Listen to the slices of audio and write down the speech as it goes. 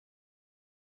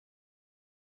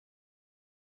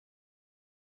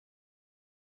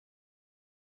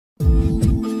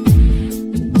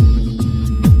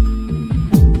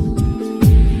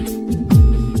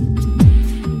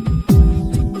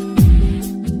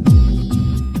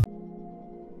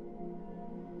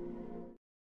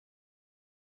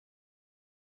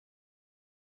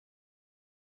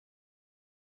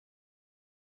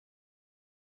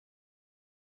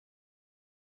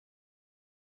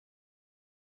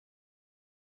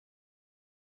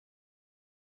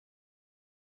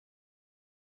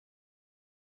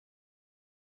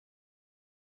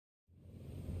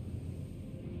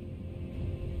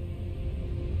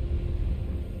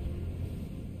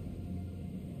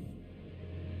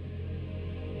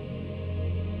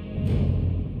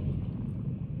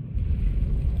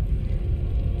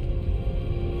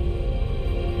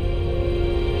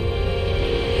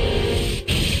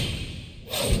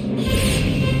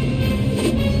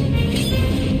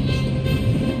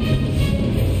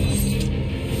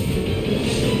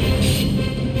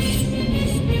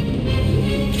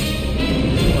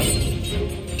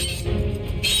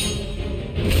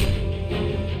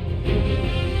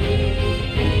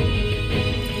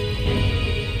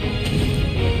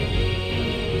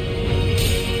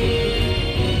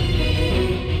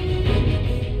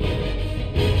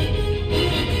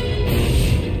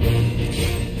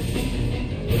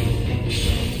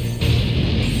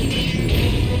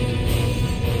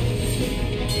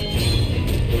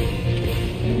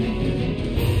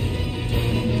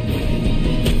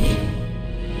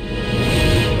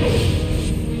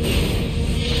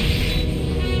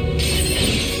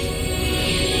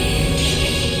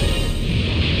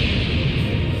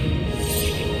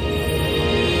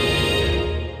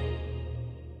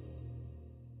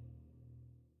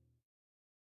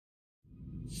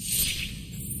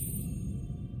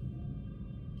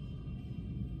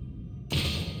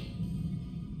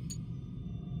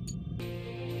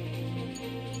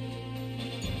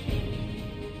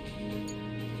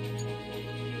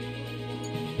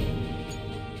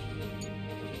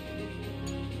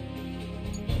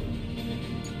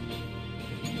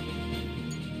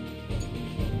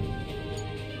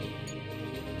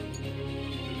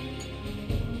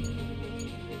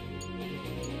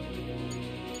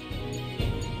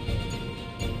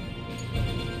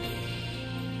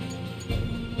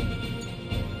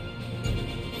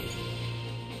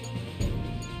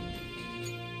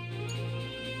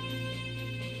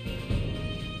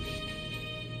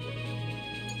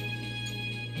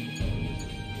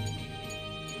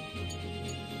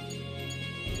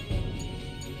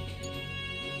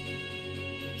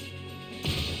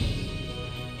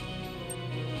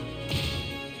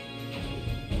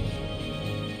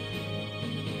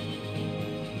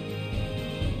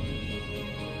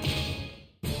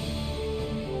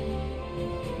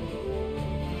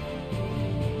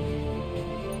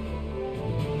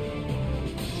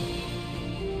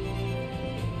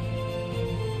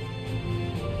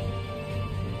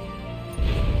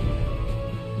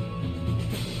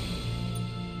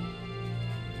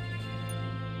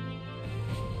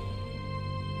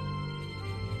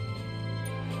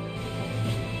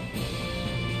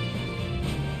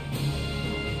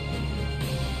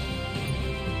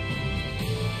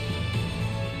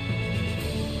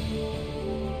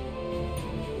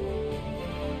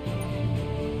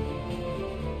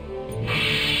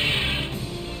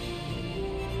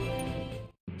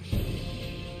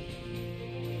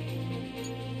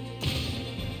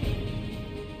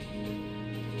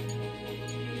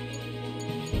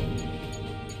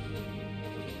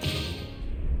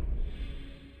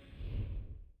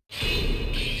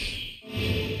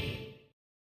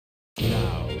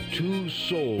two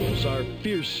souls are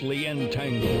fiercely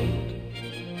entangled.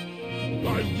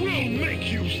 I will make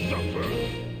you suffer!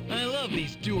 I love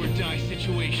these do-or-die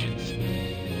situations.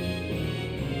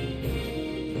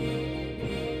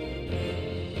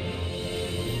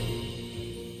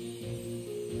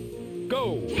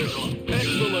 Go!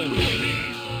 Excellent!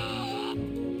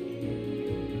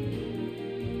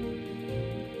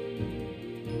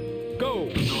 Go!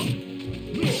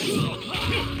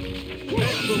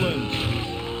 Excellent!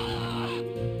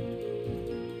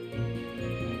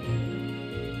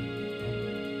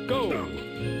 Go!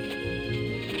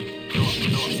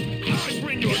 I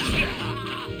bring your death!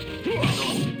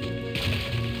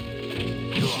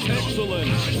 Excellent!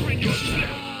 I bring your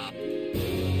death!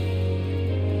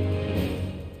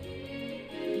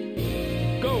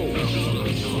 Go!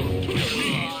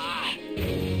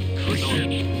 To your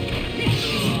knees!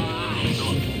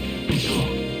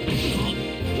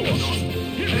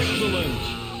 Excellent!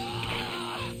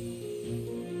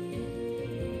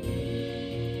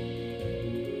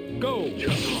 Go!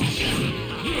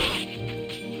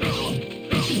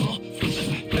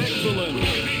 Excellent!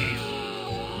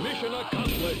 Mission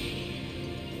accomplished!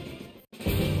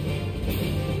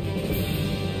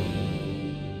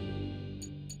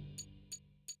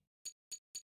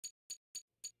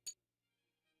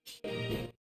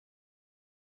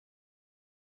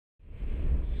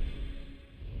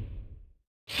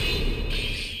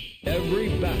 Every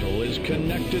battle is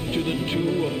connected to the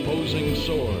two opposing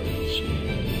swords.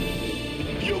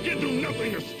 You can do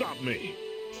nothing to stop me!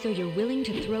 So you're willing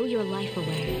to throw your life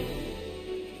away?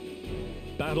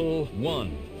 Battle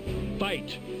 1.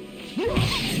 Fight!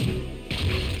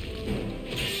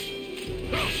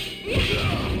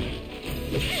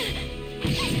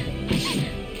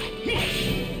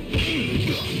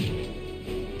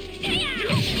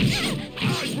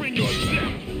 I bring your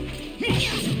death!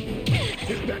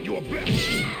 Is that your best?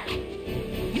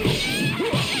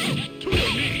 To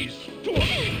your knees!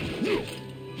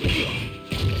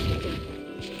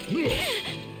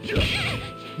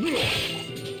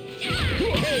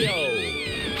 KO!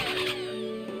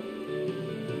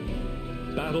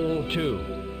 Battle 2.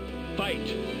 Fight!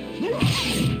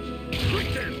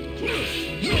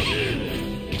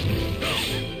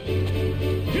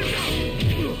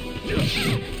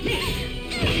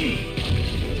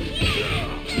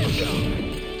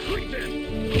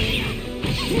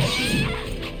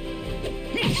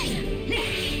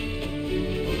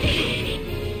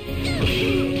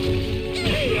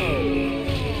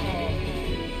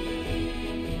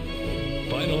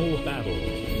 Final battle.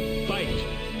 Fight!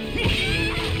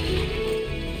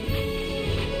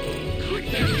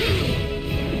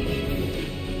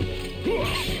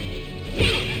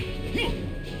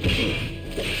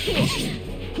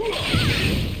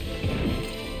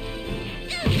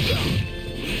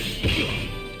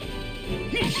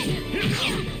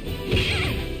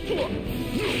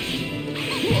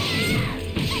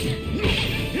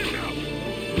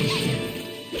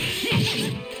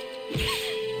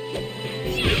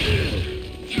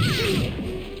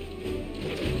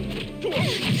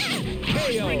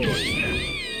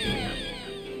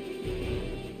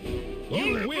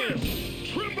 You win!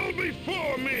 Tremble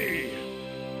before me!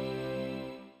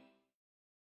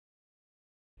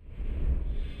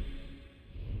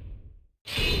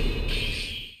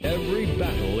 Every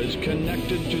battle is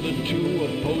connected to the two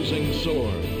opposing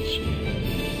swords.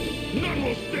 None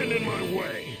will stand in my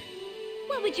way!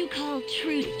 What would you call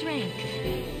true strength?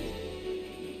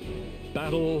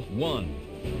 Battle 1.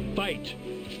 Fight!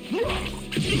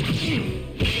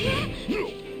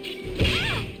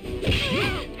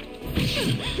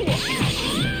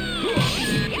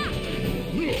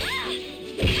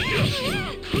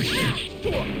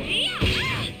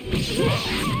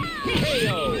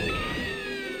 KO!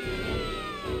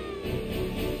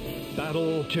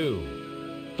 Battle 2.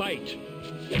 Fight!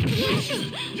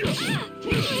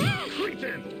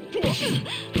 Cretin!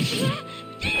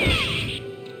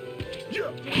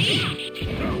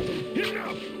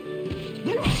 Enough!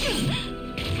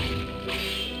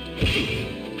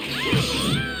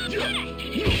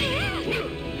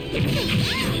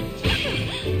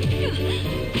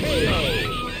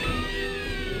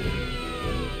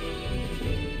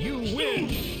 You win!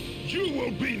 You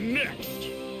will be next!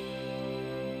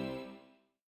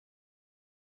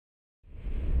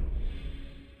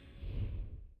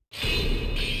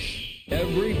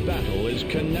 Every battle is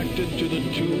connected to the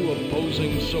two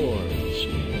opposing swords.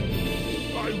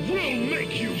 I will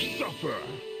make you suffer!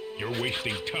 You're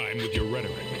wasting time with your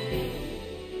rhetoric.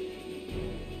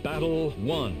 Battle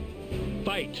 1.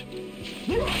 Fight!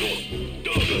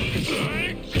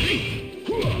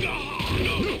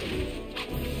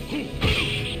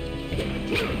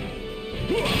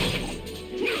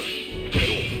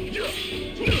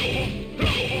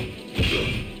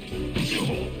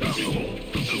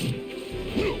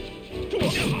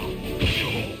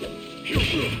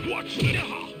 Watch this!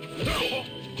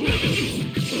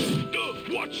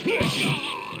 Watch this!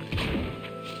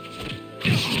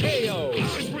 KO!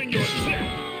 I bring your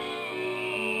death!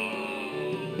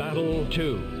 Battle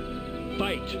 2.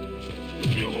 Fight!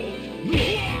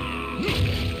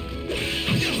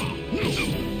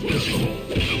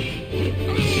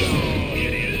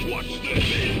 It is! Watch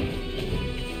this!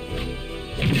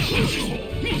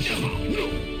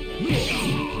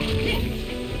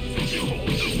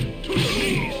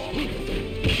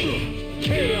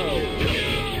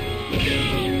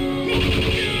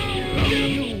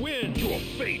 You win! Your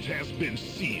fate has been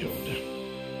sealed.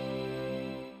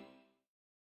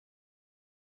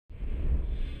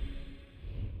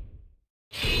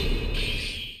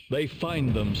 They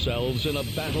find themselves in a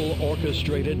battle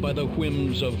orchestrated by the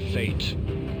whims of fate.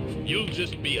 You'll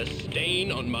just be a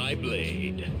stain on my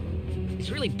blade. It's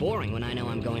really boring when I know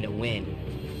I'm going to win.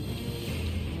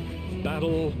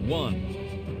 Battle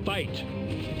 1. Fight!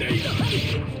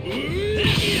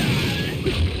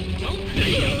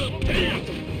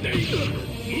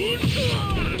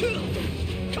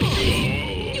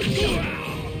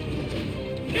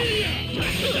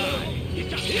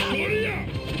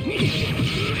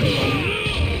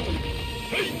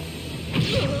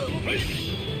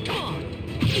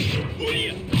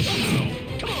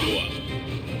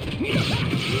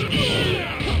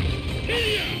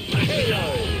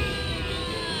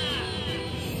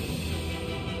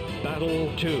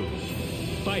 Battle 2.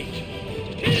 Fight!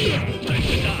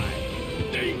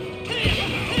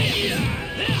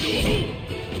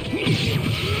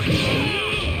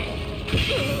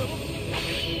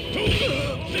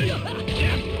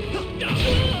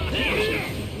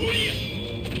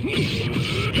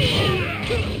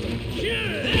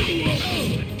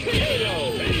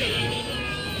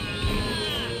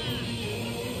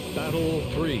 Battle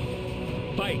 3.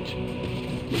 Fight!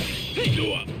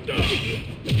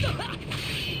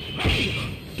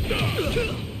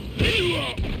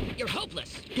 You're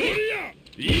hopeless.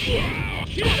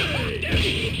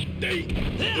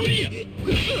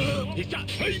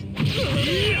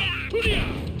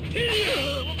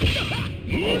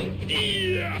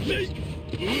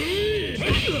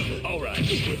 All right.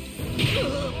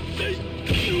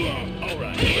 All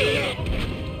right.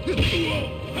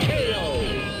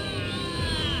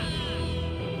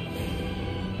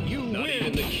 You Not win!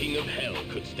 even the king of hell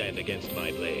could stand against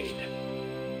my blade.